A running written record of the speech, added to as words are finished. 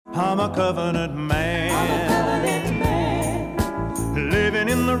I'm a covenant man. Living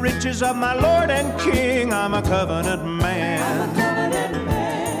in the riches of my Lord and King. I'm a covenant man.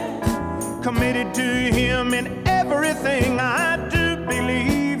 Committed to Him in everything I do.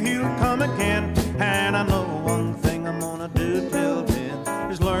 Believe He'll come again. And I know one thing I'm gonna do till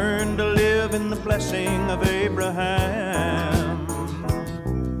then is learn to live in the blessing of Abraham.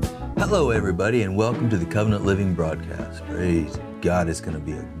 Hello everybody, and welcome to the Covenant Living Broadcast. Praise God, it's going to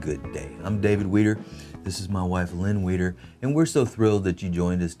be a good day. I'm David Weeder. This is my wife, Lynn Weeder, and we're so thrilled that you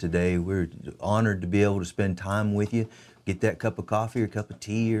joined us today. We're honored to be able to spend time with you. Get that cup of coffee or cup of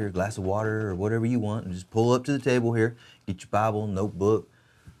tea or a glass of water or whatever you want, and just pull up to the table here. Get your Bible, notebook,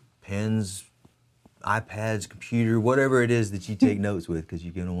 pens, iPads, computer, whatever it is that you take notes with, because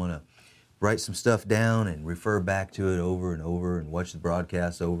you're going to want to write some stuff down and refer back to it over and over and watch the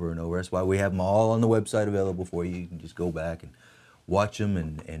broadcasts over and over. That's why we have them all on the website available for you. You can just go back and watch them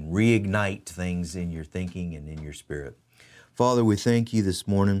and reignite things in your thinking and in your spirit. Father, we thank you this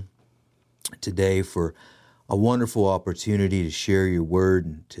morning, today, for a wonderful opportunity to share your word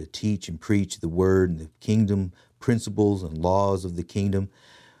and to teach and preach the word and the kingdom principles and laws of the kingdom.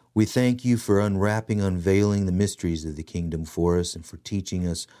 We thank you for unveiling the mysteries of the kingdom for us and for teaching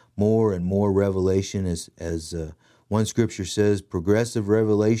us more and more revelation, as one scripture says, progressive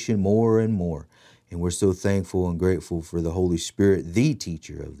revelation, more and more. And we're so thankful and grateful for the Holy Spirit, the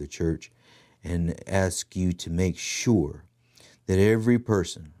teacher of the church, and ask you to make sure that every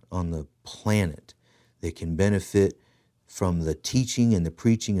person on the planet that can benefit from the teaching and the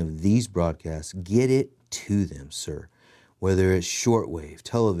preaching of these broadcasts, get it to them, sir. Whether it's shortwave,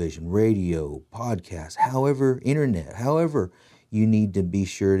 television, radio, podcast, however, internet, however you need to be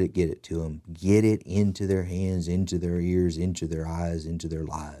sure to get it to them. Get it into their hands, into their ears, into their eyes, into their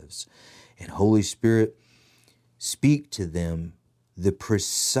lives. And Holy Spirit, speak to them the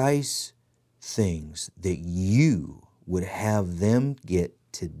precise things that you would have them get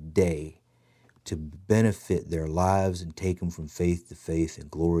today to benefit their lives and take them from faith to faith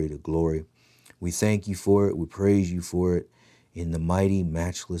and glory to glory. We thank you for it. We praise you for it in the mighty,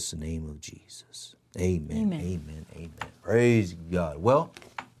 matchless name of Jesus. Amen. Amen. Amen. Praise God. Well,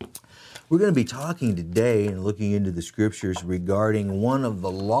 we're going to be talking today and looking into the scriptures regarding one of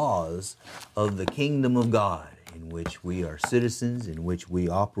the laws of the kingdom of God, in which we are citizens, in which we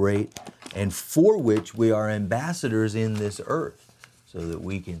operate, and for which we are ambassadors in this earth, so that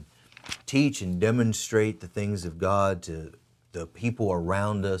we can teach and demonstrate the things of God to the people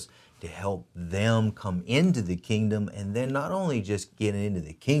around us, to help them come into the kingdom, and then not only just get into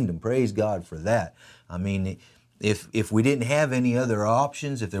the kingdom, praise God for that. I mean, if we didn't have any other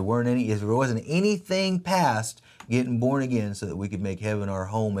options, if there wasn't anything past getting born again so that we could make heaven our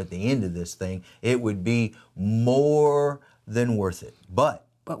home at the end of this thing, it would be more than worth it. But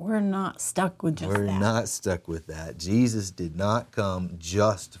we're not stuck with just that. We're not stuck with that. Jesus did not come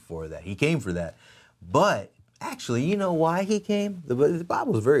just for that. He came for that. But actually, you know why he came? The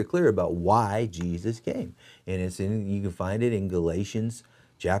Bible is very clear about why Jesus came. And you can find it in Galatians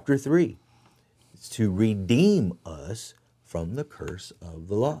chapter 3. It's to redeem us from the curse of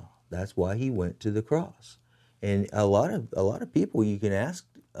the law. That's why he went to the cross. And a lot of people, you can ask,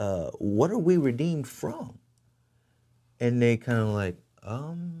 what are we redeemed from? And they kind of like,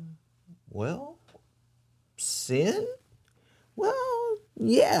 well, sin? Well,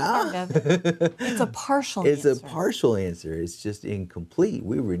 yeah. It's a partial answer. It's a partial answer. It's just incomplete.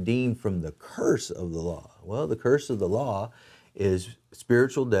 We're redeemed from the curse of the law. Well, the curse of the law is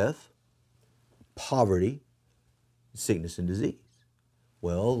spiritual death, poverty, sickness, and disease.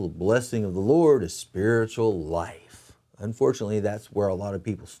 Well, the blessing of the Lord is spiritual life. Unfortunately, that's where a lot of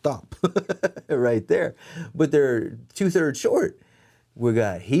people stop right there. But they're 2/3 short. We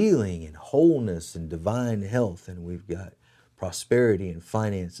got healing and wholeness and divine health, and we've got prosperity and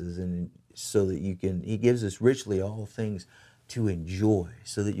finances, and so that he gives us richly all things to enjoy,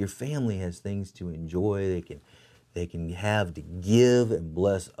 so that your family has things to enjoy. They can have to give and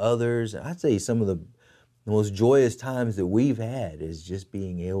bless others. And I'd say some of the most joyous times that we've had is just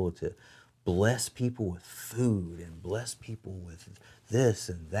being able to bless people with food and bless people with this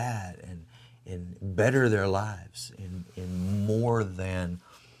and that and better their lives in more than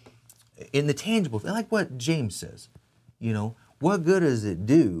in the tangible. Like what James says, what good does it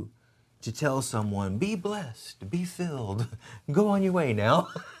do to tell someone, be blessed, be filled, go on your way now?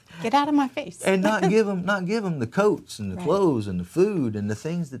 Get out of my face. And not give them the coats and the clothes and the food and the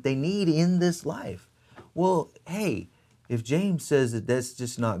things that they need in this life. Well, hey, if James says that that's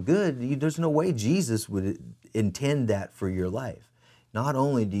just not good, there's no way Jesus would intend that for your life. Not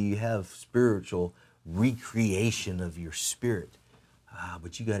only do you have spiritual recreation of your spirit,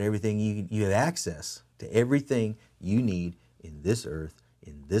 But you got everything, you have access to everything you need in this earth,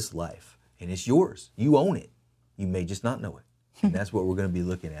 in this life. And it's yours. You own it. You may just not know it. And that's what we're going to be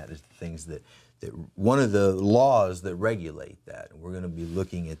looking at, is the things that one of the laws that regulate that. And we're going to be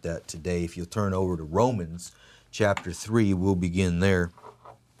looking at that today. If you'll turn over to Romans chapter 3, we'll begin there.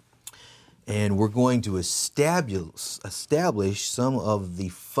 And we're going to establish some of the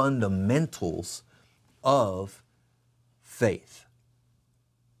fundamentals of faith.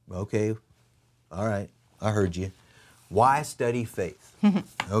 Okay, all right, I heard you. Why study faith?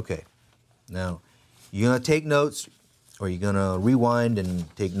 Okay, now you're going to take notes, or you're going to rewind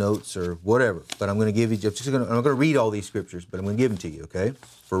and take notes, or whatever. But I'm going to give you, I'm going to read all these scriptures, but I'm going to give them to you, okay,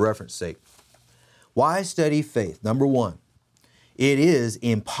 for reference sake. Why study faith? Number one, it is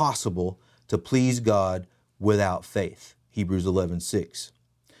impossible to please God without faith. Hebrews 11:6.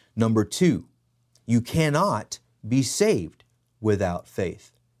 Number two, you cannot be saved without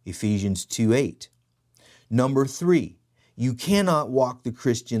faith. Ephesians 2:8. Number three, you cannot walk the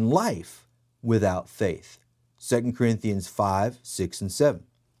Christian life without faith. 2 Corinthians 5:6 and 7.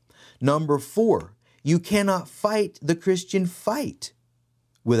 Number four, you cannot fight the Christian fight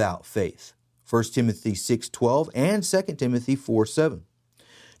without faith. 1 Timothy 6:12 and 2 Timothy 4:7.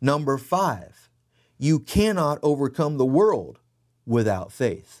 Number five, you cannot overcome the world without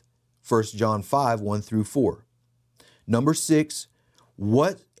faith. 1 John 5:1-4. Number six,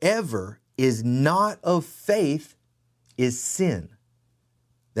 whatever is not of faith is sin.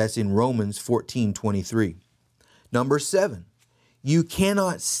 That's in Romans 14:23. Number seven, you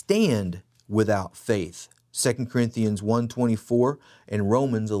cannot stand without faith. 2 Corinthians 1:24 and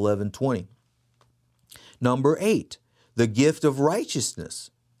Romans 11:20. Number eight, the gift of righteousness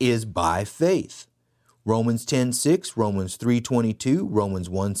is by faith. Romans 10:6, Romans 3:22, Romans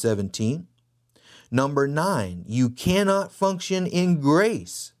 1:17. Number nine, you cannot function in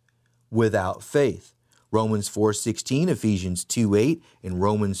grace without faith. Romans 4:16, Ephesians 2:8, and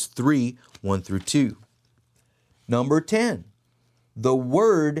Romans 3:1-2. Number 10, the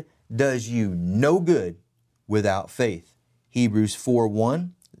word does you no good without faith. Hebrews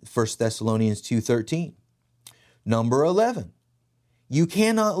 4:1, 1 Thessalonians 2:13. Number 11, you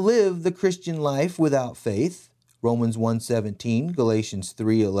cannot live the Christian life without faith. Romans 1:17, Galatians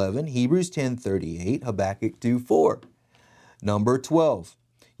 3:11, Hebrews 10:38, Habakkuk 2:4. Number 12,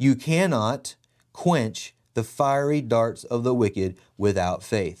 you cannot quench the fiery darts of the wicked without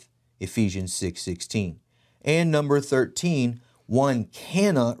faith. Ephesians 6:16. And number 13, one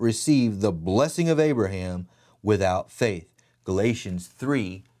cannot receive the blessing of Abraham without faith. Galatians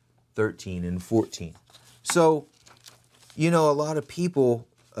 3:13 and 14. So, a lot of people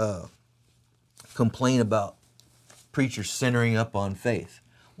complain about preachers centering up on faith.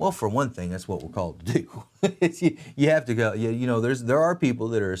 Well, for one thing, that's what we're called to do. You have to go. There are people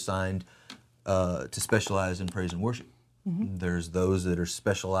that are assigned to specialize in praise and worship. Mm-hmm. There's those that are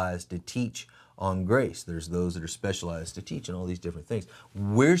specialized to teach on grace. There's those that are specialized to teach on all these different things.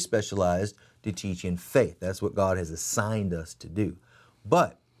 We're specialized to teach in faith. That's what God has assigned us to do.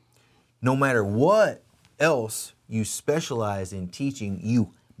 But no matter what else you specialize in teaching,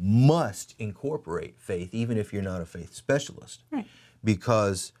 you must incorporate faith, even if you're not a faith specialist. Right.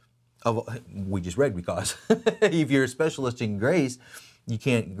 Because if you're a specialist in grace, you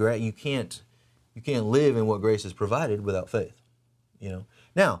can't live in what grace has provided without faith.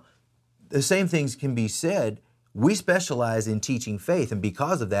 Now, the same things can be said. We specialize in teaching faith, and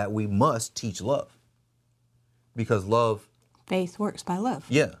because of that, we must teach love. Because faith works by love.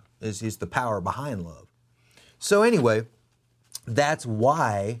 Yeah, is the power behind love. So anyway, that's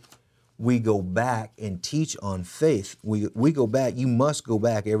why we go back and teach on faith. We go back. You must go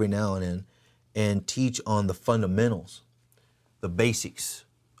back every now and then and teach on the fundamentals, the basics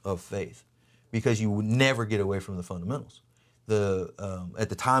of faith, because you would never get away from the fundamentals. At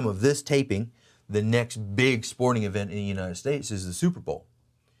the time of this taping, the next big sporting event in the United States is the Super Bowl.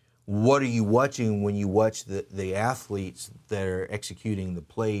 What are you watching when you watch the athletes that are executing the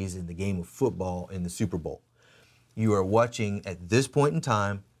plays in the game of football in the Super Bowl? You are watching, at this point in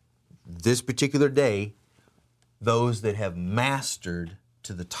time, this particular day, those that have mastered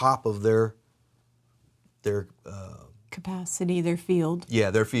to the top of their capacity, their field.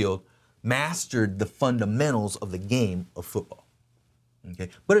 Yeah, their field, mastered the fundamentals of the game of football. Okay,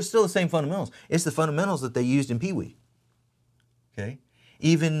 but it's still the same fundamentals. It's the fundamentals that they used in Pee Wee. Okay,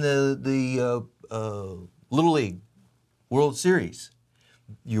 even the Little League World Series,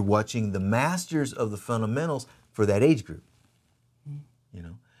 you're watching the masters of the fundamentals for that age group.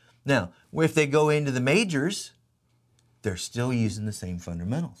 Now, if they go into the majors, they're still using the same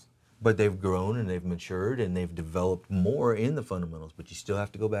fundamentals. But they've grown and they've matured and they've developed more in the fundamentals, but you still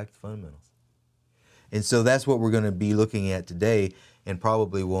have to go back to the fundamentals. And so that's what we're going to be looking at today, and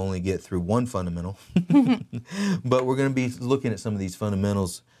probably we'll only get through one fundamental. But we're going to be looking at some of these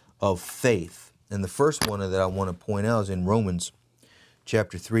fundamentals of faith. And the first one that I want to point out is in Romans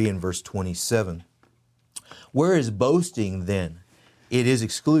chapter 3 and verse 27. Where is boasting then? It is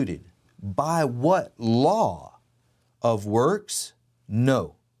excluded. By what law? Of works?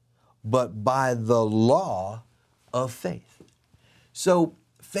 No, but by the law of faith. So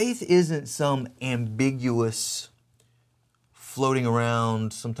faith isn't some ambiguous floating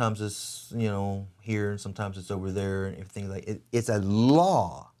around. Sometimes it's, here and sometimes it's over there and everything like it. It's a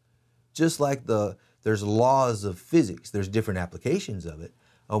law. Just like there's laws of physics, there's different applications of it.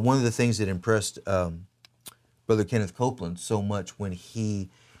 One of the things that impressed Brother Kenneth Copeland so much when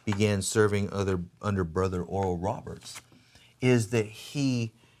he began serving under Brother Oral Roberts is that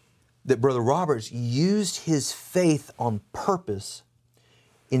Brother Roberts used his faith on purpose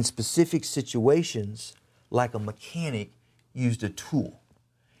in specific situations like a mechanic used a tool.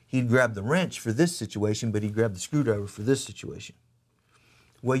 He'd grab the wrench for this situation, but he'd grab the screwdriver for this situation.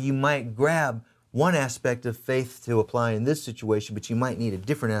 Well, you might grab one aspect of faith to apply in this situation, but you might need a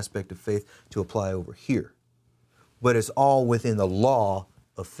different aspect of faith to apply over here. But it's all within the law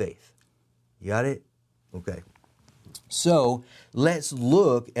of faith. You got it? Okay. So let's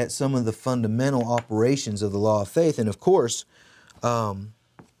look at some of the fundamental operations of the law of faith. And of course, I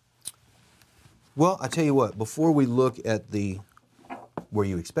tell you what, before we look at where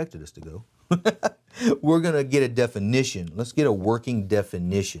you expected us to go, we're going to get a definition. Let's get a working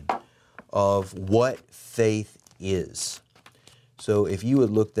definition of what faith is. So if you would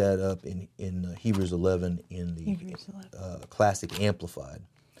look that up in Hebrews 11 in the Classic Amplified,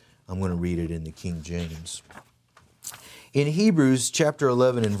 I'm going to read it in the King James. In Hebrews chapter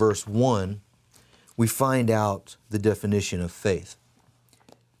 11 and verse 1, we find out the definition of faith.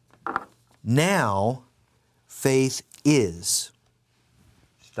 Now, faith is.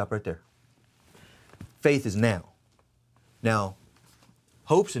 Stop right there. Faith is now. Now,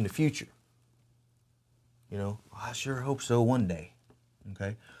 hope's in the future. I sure hope so one day.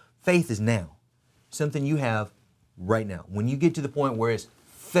 Okay? Faith is now. Something you have right now. When you get to the point where it's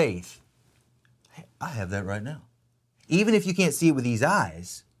faith, hey, I have that right now. Even if you can't see it with these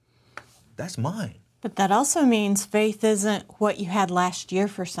eyes, that's mine. But that also means faith isn't what you had last year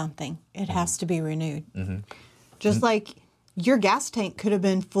for something. It has to be renewed. Mm-hmm. Just like your gas tank could have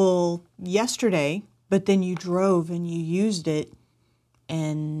been full yesterday, but then you drove and you used it,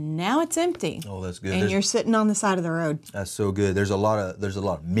 and now it's empty. Oh, that's good. And you're sitting on the side of the road. That's so good. There's a lot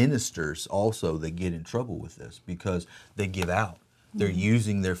of ministers also that get in trouble with this because they give out. They're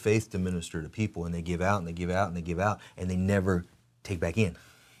using their faith to minister to people, and they give out and they give out and they give out, and they never take back in.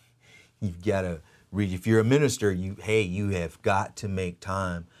 You've got to read. If you're a minister, you have got to make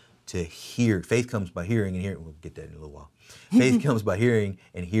time to hear. Faith comes by hearing and hearing. We'll get that in a little while. Faith comes by hearing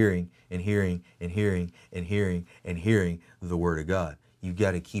and hearing and hearing and hearing and hearing and hearing the Word of God. You've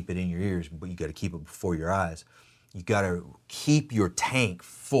got to keep it in your ears, but you got to keep it before your eyes. You've got to keep your tank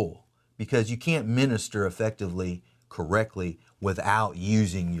full because you can't minister effectively, correctly, without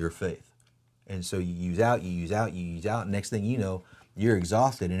using your faith. And so you use out, you use out, you use out. Next thing you know, you're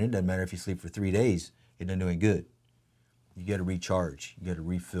exhausted, and it doesn't matter if you sleep for 3 days. It doesn't do any good. You got to recharge. You got to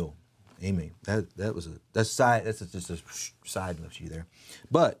refill. Amen. That's just a side note to you there,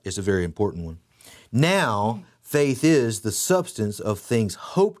 but it's a very important one. Now, faith is the substance of things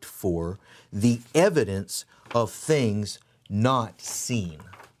hoped for, the evidence of things not seen.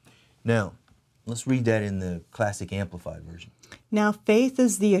 Now, let's read that in the Classic Amplified version. Now, faith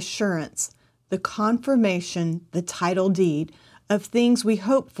is the assurance, the confirmation, the title deed of things we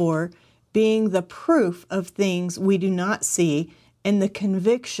hope for, being the proof of things we do not see and the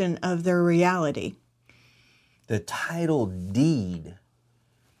conviction of their reality. The title deed.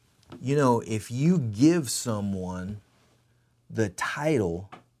 If you give someone the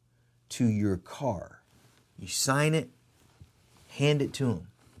title to your car, you sign it, hand it to them.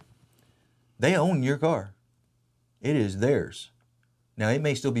 They own your car. It is theirs. Now, it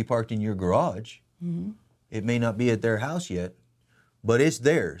may still be parked in your garage. Mm-hmm. It may not be at their house yet, but it's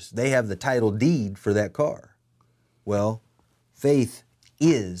theirs. They have the title deed for that car. Well, faith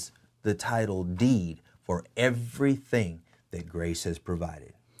is the title deed for everything that grace has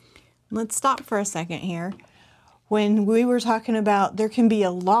provided. Let's stop for a second here. When we were talking about there can be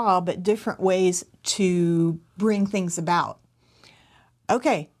a law, but different ways to bring things about.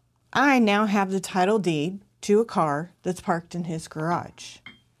 Okay, I now have the title deed to a car that's parked in his garage.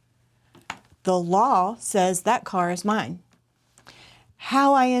 The law says that car is mine.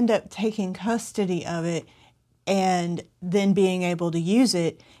 How I end up taking custody of it and then being able to use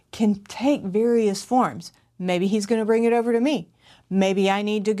it can take various forms. Maybe he's going to bring it over to me. Maybe I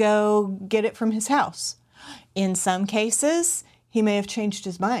need to go get it from his house. In some cases, he may have changed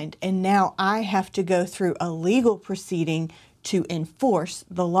his mind, and now I have to go through a legal proceeding to enforce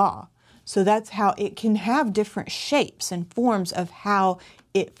the law. So that's how it can have different shapes and forms of how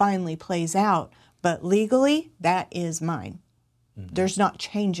it finally plays out. But legally, that is mine. Mm-hmm. There's not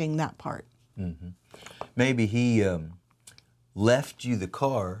changing that part. Mm-hmm. Maybe he left you the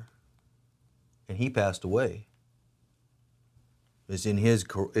car and he passed away. It's in his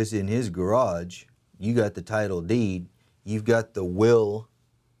garage. You got the title deed. You've got the will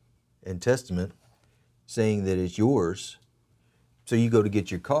and testament saying that it's yours. So you go to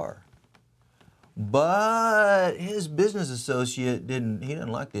get your car. But his business associate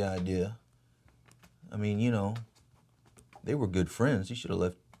didn't like the idea. I mean, they were good friends. He should have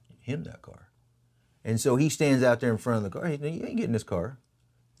left him that car. And so he stands out there in front of the car. You ain't getting this car.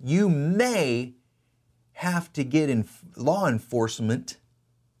 You may have to get law enforcement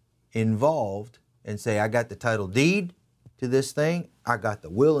involved and say, I got the title deed to this thing. I got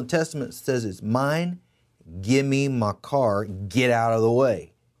the will and testament that says it's mine. Give me my car. Get out of the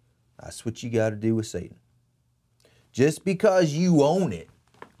way. That's what you got to do with Satan. Just because you own it,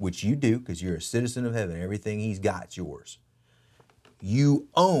 which you do because you're a citizen of heaven, everything he's got's yours. You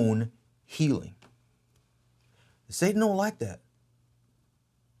own healing. Satan don't like that.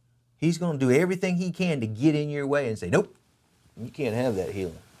 He's going to do everything he can to get in your way and say, nope, you can't have that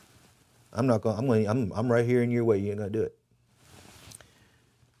healing. I'm right here in your way. You ain't going to do it.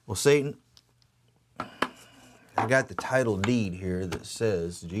 Well, Satan, I got the title deed here that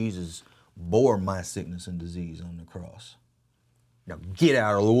says Jesus bore my sickness and disease on the cross. Now get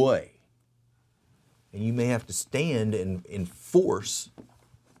out of the way. And you may have to stand and enforce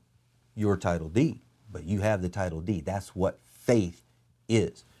your title deed. But you have the title deed. That's what faith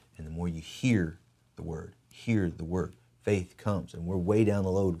is. And the more you hear the word, faith comes. And we're way down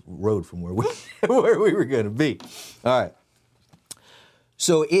the road from where we were going to be. All right.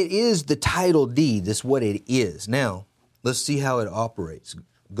 So it is the title deed. That's what it is. Now, let's see how it operates.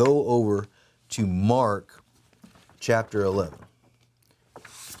 Go over to Mark chapter 11.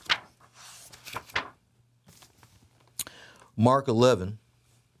 Mark 11.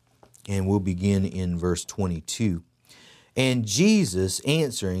 And we'll begin in verse 22. And Jesus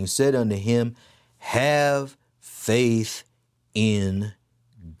answering said unto him, have faith in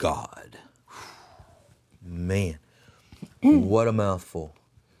God. Man, what a mouthful.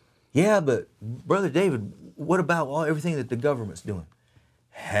 Yeah, but Brother David, what about everything that the government's doing?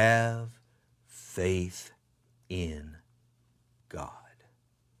 Have faith in God.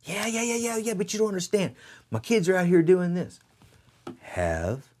 Yeah, but you don't understand. My kids are out here doing this.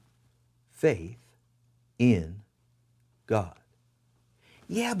 Have faith in God.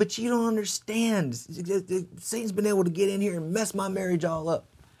 Yeah, but you don't understand. Satan's been able to get in here and mess my marriage all up.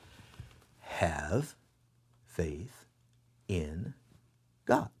 Have faith in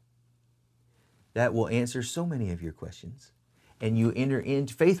God. That will answer so many of your questions. And you enter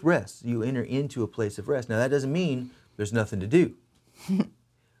into faith rest. You enter into a place of rest. Now, that doesn't mean there's nothing to do.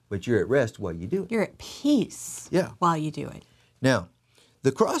 But you're at rest while you do it. You're at peace while you do it. Now,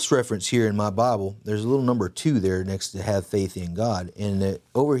 the cross-reference here in my Bible, there's a little number 2 there next to have faith in God. And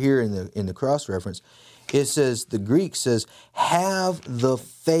over here in the cross-reference, it says, the Greek says, have the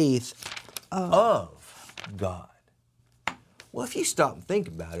faith of God. Well, if you stop and think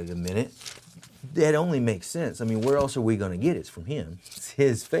about it a minute, that only makes sense. I mean, where else are we going to get it? It's from Him. It's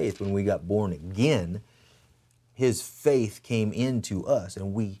His faith. When we got born again, His faith came into us,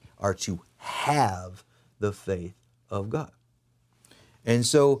 and we are to have the faith of God. And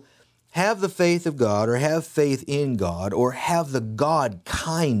so, have the faith of God, or have faith in God, or have the God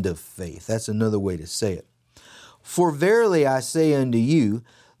kind of faith. That's another way to say it. For verily I say unto you,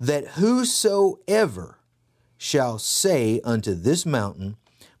 that whosoever shall say unto this mountain,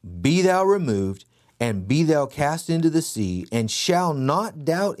 be thou removed, and be thou cast into the sea, and shall not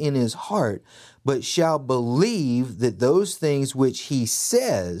doubt in his heart, but shall believe that those things which he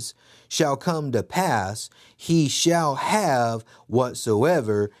says shall come to pass, he shall have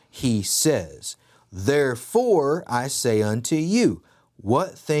whatsoever he says. Therefore I say unto you,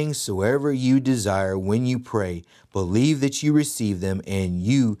 what things soever you desire when you pray, believe that you receive them, and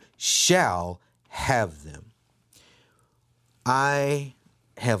you shall have them. I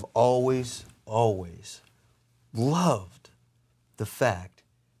have always loved the fact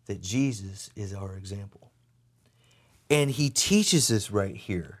that Jesus is our example. And He teaches us right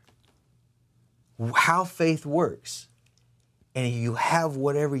here how faith works. and you have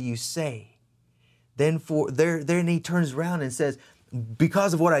whatever you say, then he turns around and says,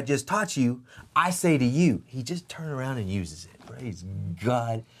 because of what I just taught you, I say to you. He just turned around and uses it. Praise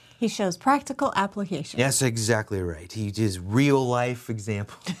God. He shows practical application. That's exactly right. He just real life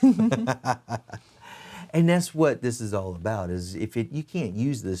example. And that's what this is all about. Is if you can't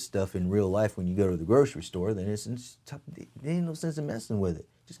use this stuff in real life when you go to the grocery store, then there ain't no sense in messing with it.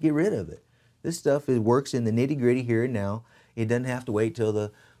 Just get rid of it. This stuff works in the nitty gritty here and now. It doesn't have to wait till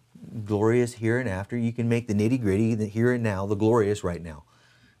the glorious here and after. You can make the nitty gritty, the here and now, the glorious right now.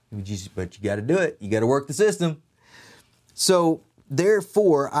 But you got to do it. You got to work the system. So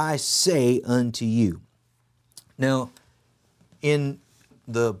therefore I say unto you. Now, in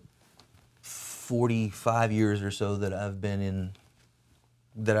the 45 years or so that I've been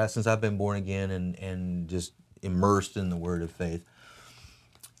since I've been born again and just immersed in the Word of faith,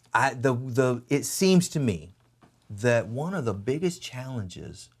 it seems to me that one of the biggest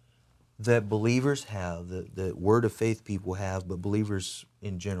challenges that believers have, that Word of faith people have, but believers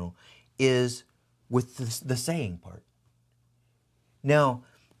in general, is with the saying part. Now,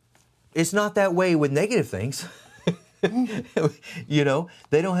 it's not that way with negative things. You know,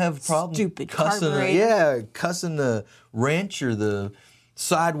 they don't have problems cussing the wrench or the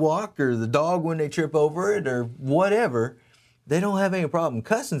sidewalk or the dog when they trip over it or whatever. They don't have any problem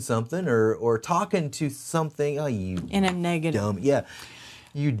cussing something or talking to something. Oh, you in a negative. Dumb, yeah,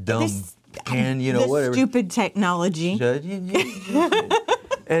 you dumb whatever. Stupid technology.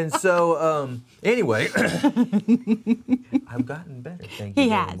 And so, anyway, I've gotten better. Thank you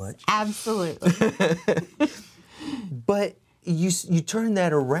very much. Absolutely. But you turn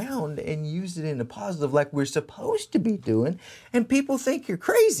that around and use it in a positive, like we're supposed to be doing, and people think you're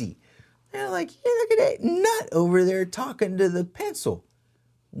crazy. They're like, yeah, look at that nut over there talking to the pencil.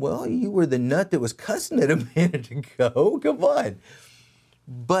 Well, you were the nut that was cussing it a minute ago. Come on.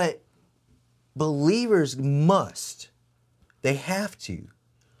 But believers they have to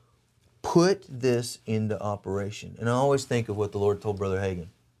put this into operation. And I always think of what the Lord told Brother Hagin.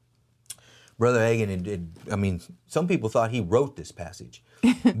 Brother Hagin, some people thought he wrote this passage,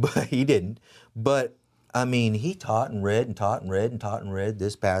 but he didn't. But, he taught and read and taught and read and taught and read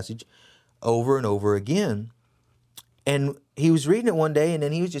this passage over and over again. And he was reading it one day, and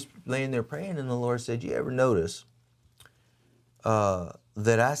then he was just laying there praying, and the Lord said, you ever notice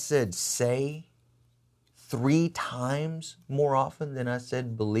that I said say 3 times more often than I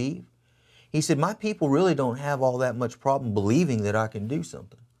said believe? He said, my people really don't have all that much problem believing that I can do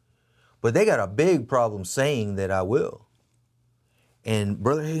something. But they got a big problem saying that I will. And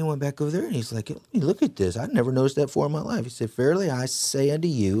Brother Hagin went back over there and he's like, look at this. I never noticed that before in my life. He said, verily I say unto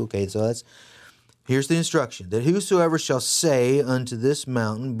you, okay, so here's the instruction, that whosoever shall say unto this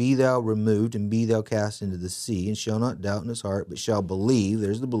mountain, be thou removed and be thou cast into the sea, and shall not doubt in his heart, but shall believe,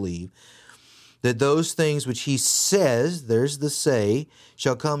 there's the believe, that those things which he says, there's the say,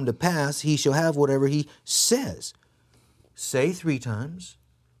 shall come to pass, he shall have whatever he says. Say 3 times.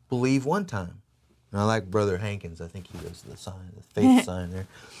 Believe 1 time. And I like Brother Hankins. I think he does the faith sign there.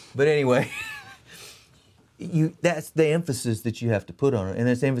 But anyway, that's the emphasis that you have to put on it. And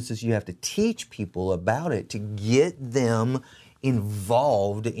that's the emphasis you have to teach people about it to get them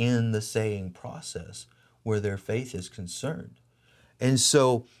involved in the saying process where their faith is concerned. And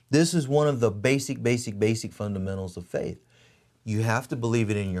so this is one of the basic fundamentals of faith. You have to believe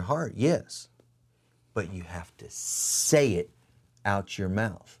it in your heart, yes. But you have to say it out your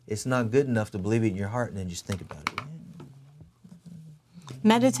mouth. It's not good enough to believe it in your heart and then just think about it.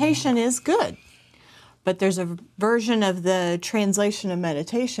 Meditation is good, but there's a version of the translation of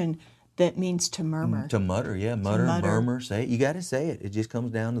meditation that means to murmur. To mutter, yeah. Murmur, say it. You got to say it. It just comes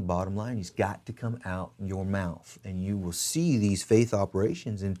down to the bottom line. It's got to come out your mouth. And you will see these faith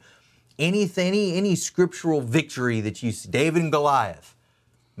operations and any scriptural victory that you see. David and Goliath.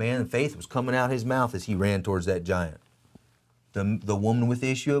 Man, faith was coming out his mouth as he ran towards that giant. The woman with the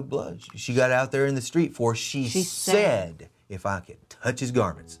issue of blood. She got out there in the street for she said, if I could touch his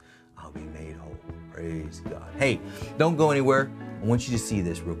garments, I'll be made whole. Praise God. Hey, don't go anywhere. I want you to see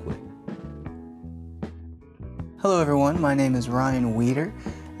this real quick. Hello everyone, my name is Ryan Weeder,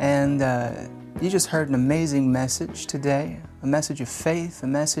 and you just heard an amazing message today, a message of faith, a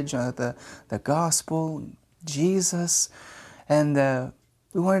message of the gospel, Jesus, and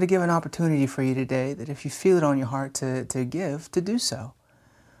we wanted to give an opportunity for you today that if you feel it on your heart to give, to do so.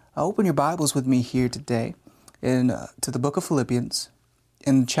 Open your Bibles with me here today to the book of Philippians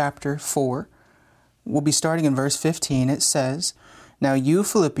in chapter 4. We'll be starting in verse 15. It says, Now you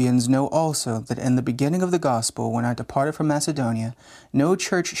Philippians know also that in the beginning of the gospel, when I departed from Macedonia, no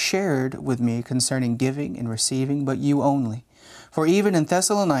church shared with me concerning giving and receiving, but you only. For even in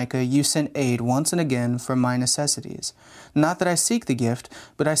Thessalonica you sent aid once and again for my necessities. Not that I seek the gift,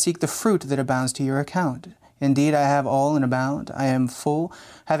 but I seek the fruit that abounds to your account. Indeed, I have all and abound. I am full,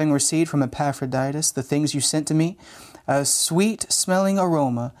 having received from Epaphroditus the things you sent to me, a sweet-smelling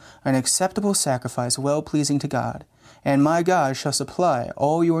aroma, an acceptable sacrifice, well-pleasing to God. And my God shall supply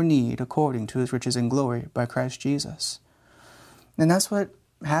all your need according to his riches and glory by Christ Jesus. And that's what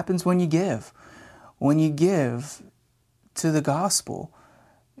happens when you give. When you give to the gospel,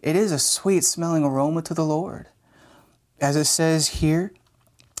 it is a sweet-smelling aroma to the Lord. As it says here,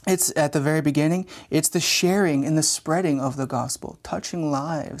 it's at the very beginning, it's the sharing and the spreading of the gospel, touching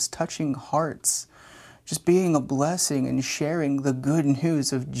lives, touching hearts, just being a blessing and sharing the good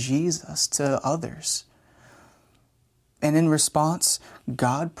news of Jesus to others. And in response,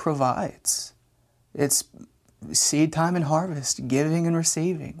 God provides. It's seed time and harvest, giving and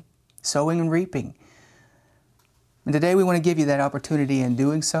receiving, sowing and reaping. And today we want to give you that opportunity in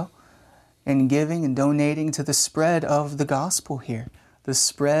doing so, in giving and donating to the spread of the gospel here, the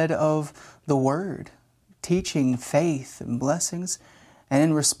spread of the word, teaching faith and blessings. And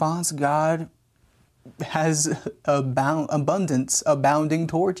in response, God has abundance abounding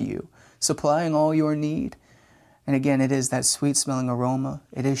toward you, supplying all your need. And again, it is that sweet-smelling aroma.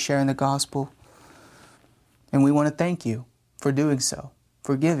 It is sharing the gospel. And we want to thank you for doing so,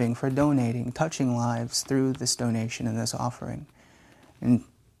 for giving, for donating, touching lives through this donation and this offering. And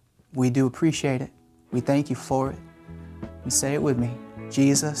we do appreciate it. We thank you for it. And say it with me,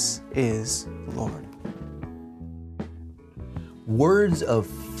 Jesus is the Lord. Words of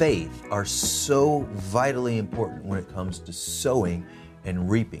faith are so vitally important when it comes to sowing and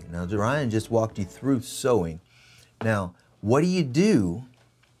reaping. Now, Ryan just walked you through sowing. Now, what do you do?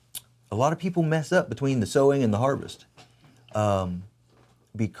 A lot of people mess up between the sowing and the harvest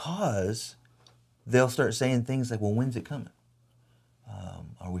because they'll start saying things like, well, when's it coming?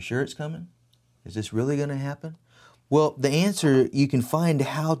 Are we sure it's coming? Is this really going to happen? Well, the answer, you can find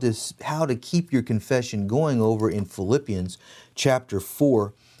how to keep your confession going over in Philippians chapter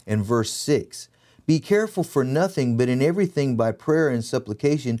 4 and verse 6. Be careful for nothing, but in everything by prayer and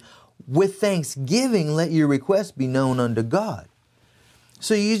supplication, with thanksgiving, let your requests be known unto God.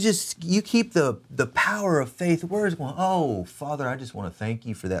 So you keep the power of faith words going, oh, Father, I just want to thank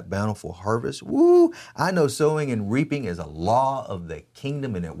you for that bountiful harvest. Woo! I know sowing and reaping is a law of the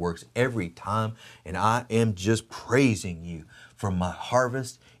kingdom and it works every time. And I am just praising you for my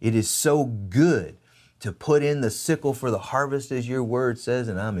harvest. It is so good to put in the sickle for the harvest, as your word says,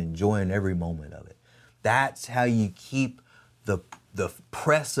 and I'm enjoying every moment of it. That's how you keep the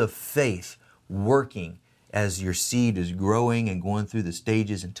press of faith working as your seed is growing and going through the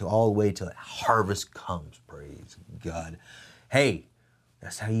stages until all the way till that harvest comes. Praise God. Hey,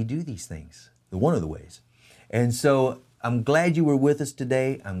 that's how you do these things. One of the ways. And so I'm glad you were with us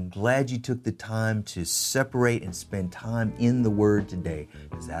today. I'm glad you took the time to separate and spend time in the Word today,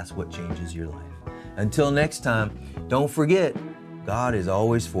 because that's what changes your life. Until next time, don't forget, God is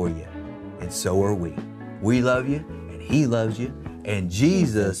always for you, and so are we. We love you, and He loves you, and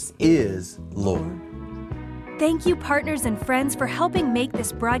Jesus is Lord. Thank you, partners and friends, for helping make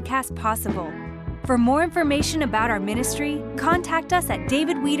this broadcast possible. For more information about our ministry, contact us at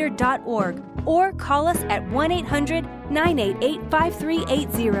davidweeder.org or call us at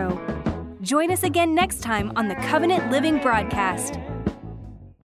 1-800-988-5380. Join us again next time on the Covenant Living Broadcast.